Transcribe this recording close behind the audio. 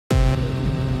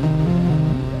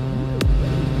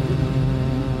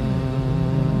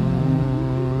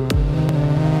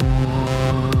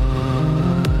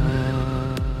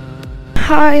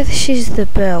Hi, this is the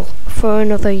Bill for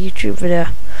another YouTube video,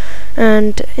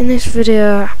 and in this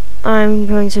video I'm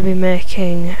going to be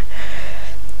making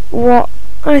what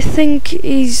I think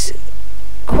is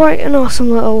quite an awesome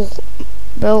little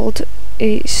build.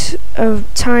 It's a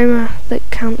timer that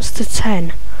counts to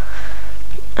 10,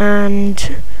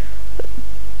 and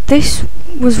this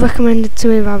was recommended to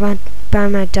me by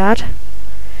my dad.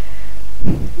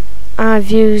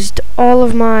 I've used all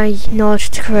of my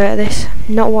knowledge to create this,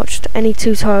 not watched any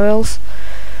tutorials,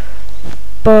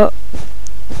 but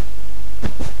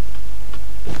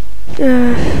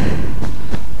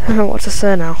I don't know what to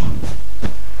say now.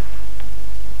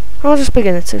 I'll just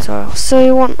begin the tutorial. So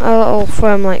you want a little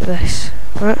frame like this,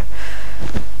 right?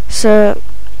 So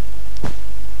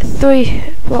 3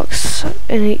 blocks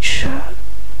in each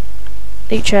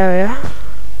area,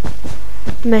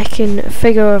 making a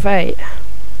figure of 8.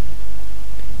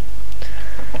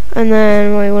 And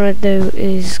then what you want to do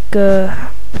is go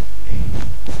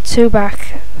 2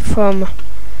 back from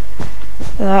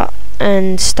that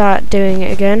and start doing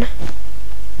it again,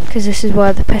 because this is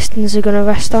where the pistons are going to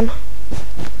rest on.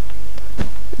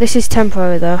 This is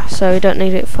temporary though, so we don't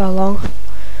need it for long.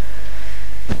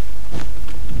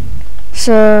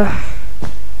 So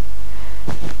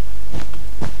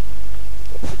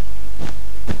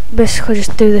basically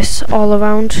just do this all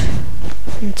around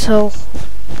until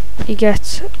you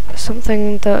get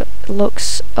something that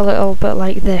looks a little bit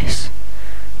like this.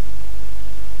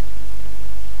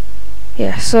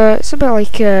 Yeah, so it's a bit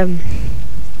like a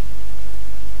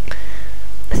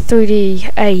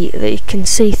 3D8 that you can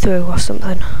see through or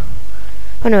something.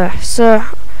 Anyway, so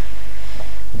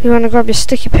you want to grab your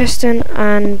sticky piston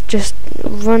and just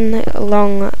run it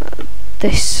along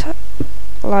this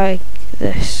like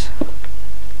this,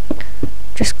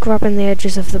 just grabbing the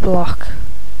edges of the block.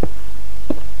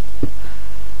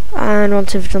 And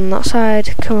once you've done that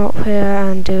side, come up here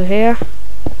and do here.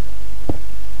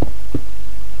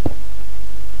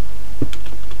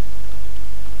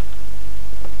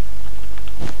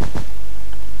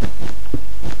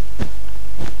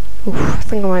 Oof, I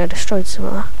think I might have destroyed some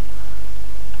of that.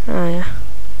 Oh yeah.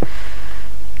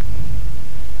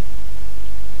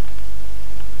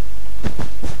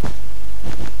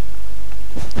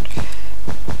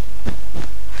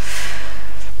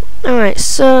 Alright,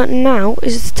 so now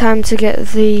is the time to get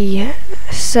the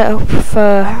setup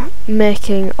for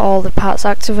making all the parts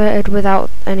activated without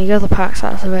any other parts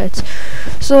activated.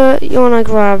 So you want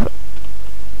to grab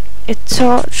a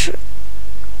torch,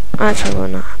 actually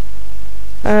why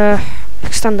not,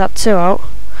 extend that 2 out,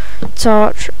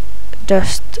 torch,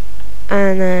 dust,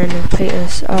 and then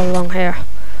repeaters all along here.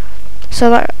 So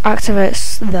that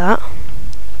activates that.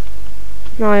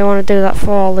 Now you want to do that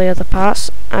for all the other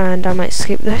parts, and I might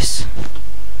skip this.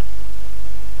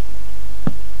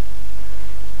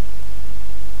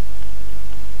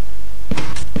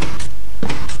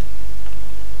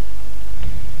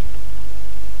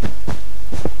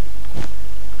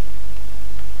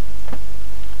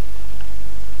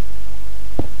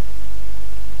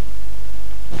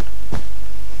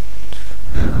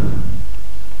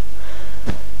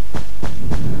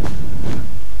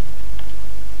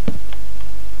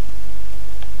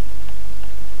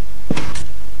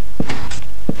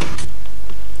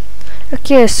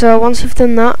 Okay, so once you've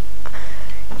done that,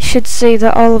 you should see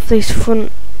that all of these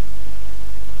front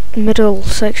middle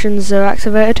sections are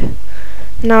activated.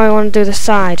 Now I want to do the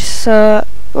side, so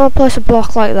I'll place a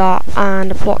block like that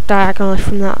and a block diagonally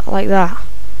from that like that,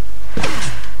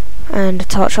 and a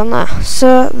torch on there.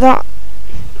 So that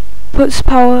puts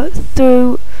power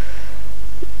through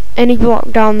any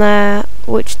block down there,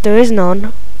 which there is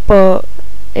none, but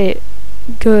it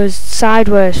goes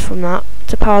sideways from that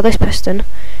to power this piston,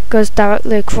 goes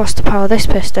directly across to power this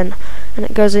piston, and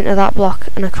it goes into that block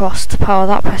and across to power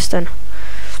that piston.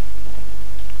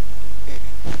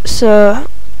 So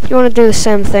you want to do the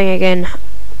same thing again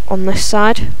on this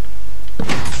side,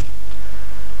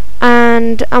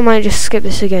 and I might just skip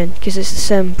this again because it's the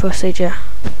same procedure.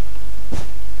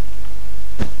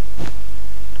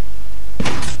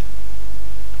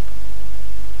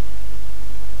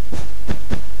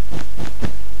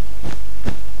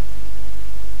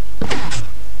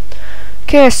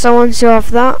 Okay, so once you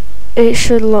have that, it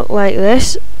should look like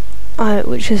this,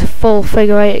 which is a full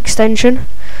figure 8 extension.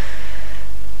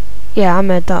 Yeah, I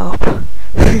made that up.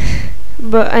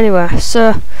 But anyway,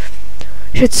 so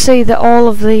you should see that all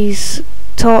of these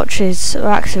torches are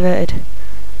activated.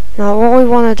 Now what we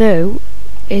want to do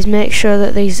is make sure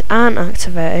that these aren't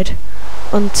activated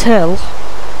until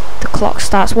the clock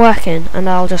starts working, and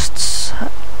I'll just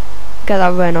get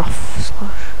that rain off.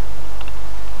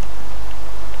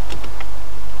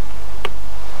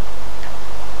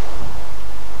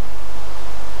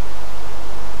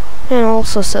 And I'll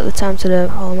also set the time to do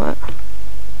while I'm at it.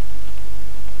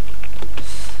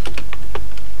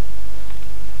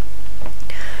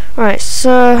 Right,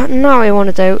 so now what you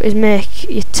want to do is make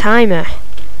your timer.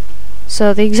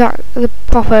 So the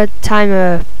proper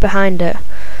timer behind it.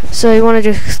 So you want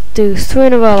to just do 3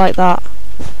 in a row like that,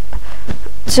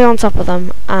 2 on top of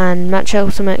them, and match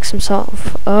it to make some sort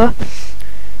of O.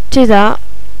 Do that,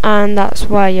 and that's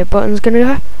where your button's going to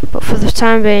go. But for the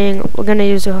time being, we're going to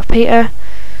use a repeater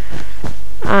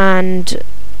and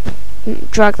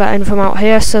drag that in from out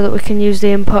here so that we can use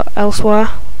the input elsewhere.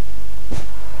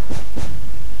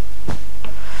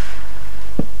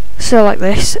 So like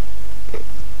this,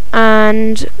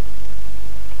 and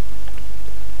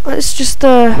let's just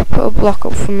put a block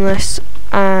up from this,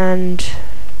 and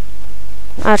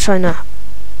actually no,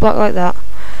 block like that,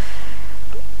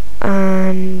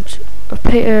 and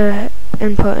repeater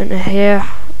input into here,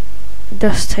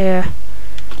 dust here,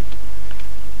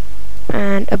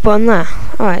 and a button there.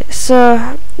 Alright,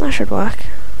 so that should work.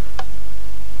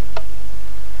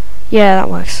 Yeah, that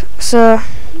works. So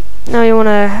now you want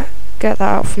to get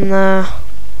that out from there.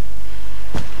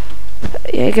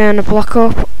 You're going to block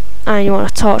up, and you want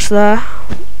a torch there.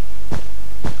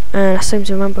 And I seem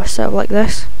to remember a setup like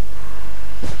this.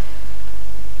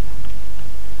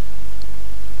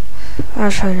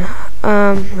 Actually,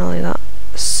 not like that.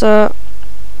 So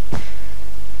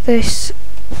this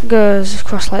goes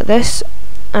across like this,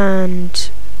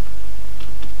 and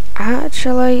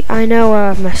actually I know where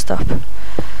I've messed up.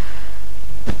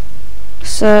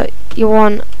 So you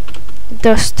want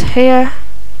dust here,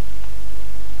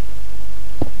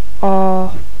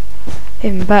 or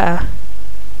even better,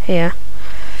 here.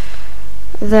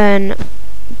 Then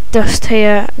dust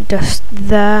here, dust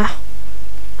there.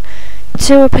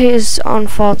 2 repeaters on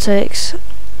 4 ticks,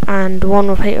 and 1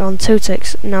 repeater on 2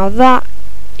 ticks. Now that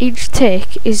each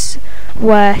tick is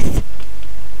worth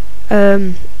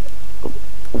 1/10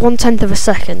 of a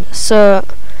second. So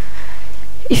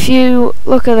if you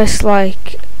look at this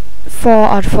like 4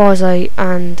 add 4 is 8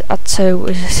 and add 2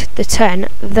 is the 10,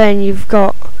 then you've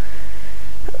got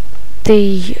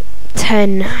the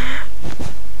 10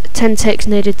 ticks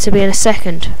needed to be in a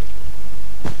second.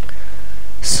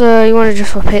 So you want to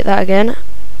just repeat that again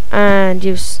and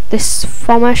use this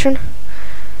formation.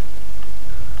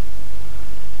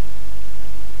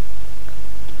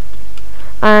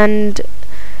 And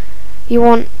you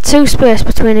want 2 space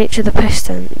between each of the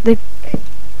piston. The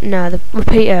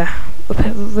repeater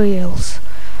reels,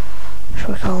 what should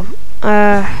we call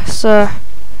them? So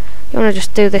you want to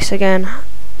just do this again,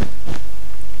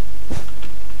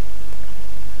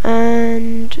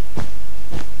 and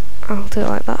I'll do it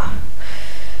like that.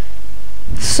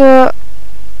 So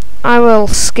I will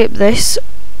skip this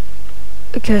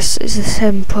because it's the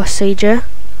same procedure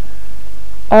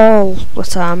all the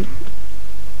time.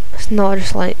 It's not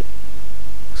just like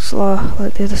slow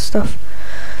like the other stuff.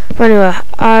 But anyway,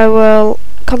 I will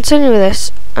continue with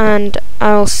this, and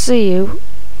I will see you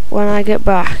when I get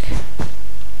back.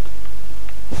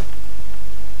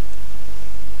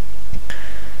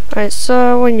 Right,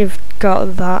 so when you've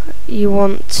got that, you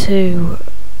want to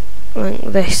link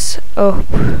this up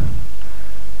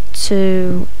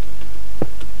to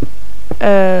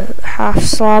a half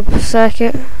slab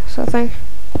circuit sort of thing.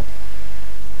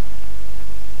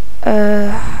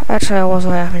 Actually I was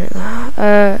having it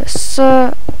there.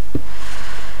 So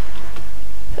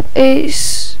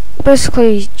it's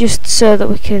basically just so that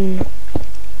we can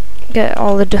get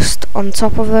all the dust on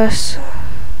top of this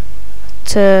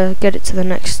to get it to the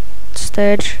next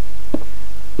stage,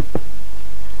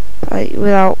 like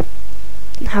without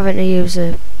having to use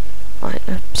a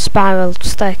spiral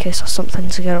staircase or something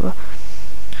to get over.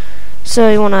 So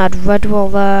you want to add red wall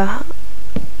there,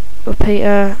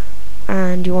 repeater,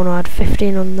 and you want to add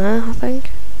 15 on there, I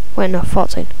think. Wait, no,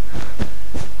 14.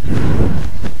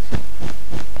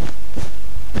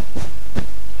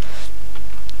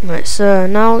 Right, so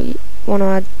now you want to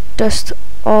add dust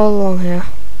all along here,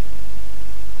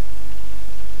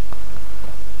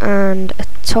 and a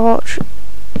torch,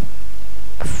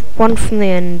 one from the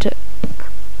end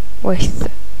with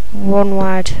 1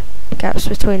 wide gaps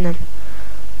between them,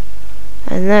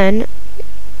 and then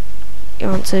you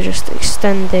want to just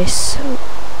extend this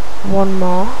 1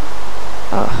 more.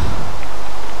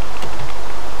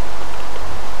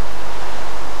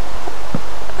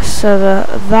 So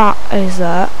that is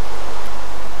that.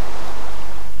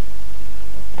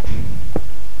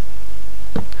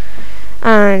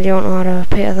 And you want to add a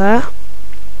repeater there,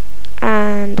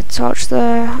 and a torch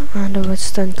there, and a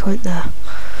redstone point there.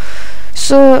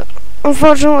 So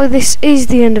unfortunately this is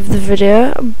the end of the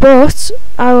video, but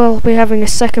I will be having a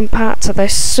second part to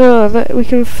this so that we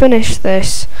can finish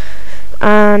this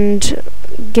and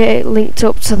get it linked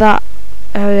up to that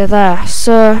area there.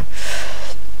 So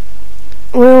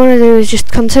what we want to do is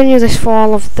just continue this for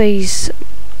all of these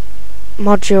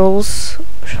modules,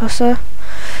 shall I say,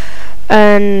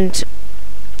 and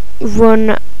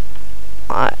run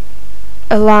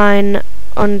a line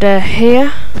under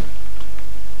here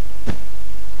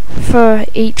for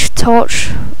each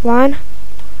torch line.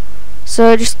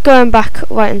 So just going back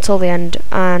right until the end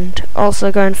and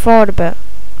also going forward a bit.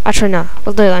 Actually no,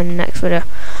 we'll do that in the next video.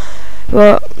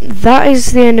 But that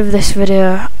is the end of this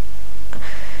video,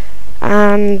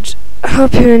 and I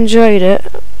hope you enjoyed it,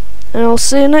 and I'll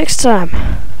see you next time.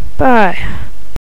 Bye.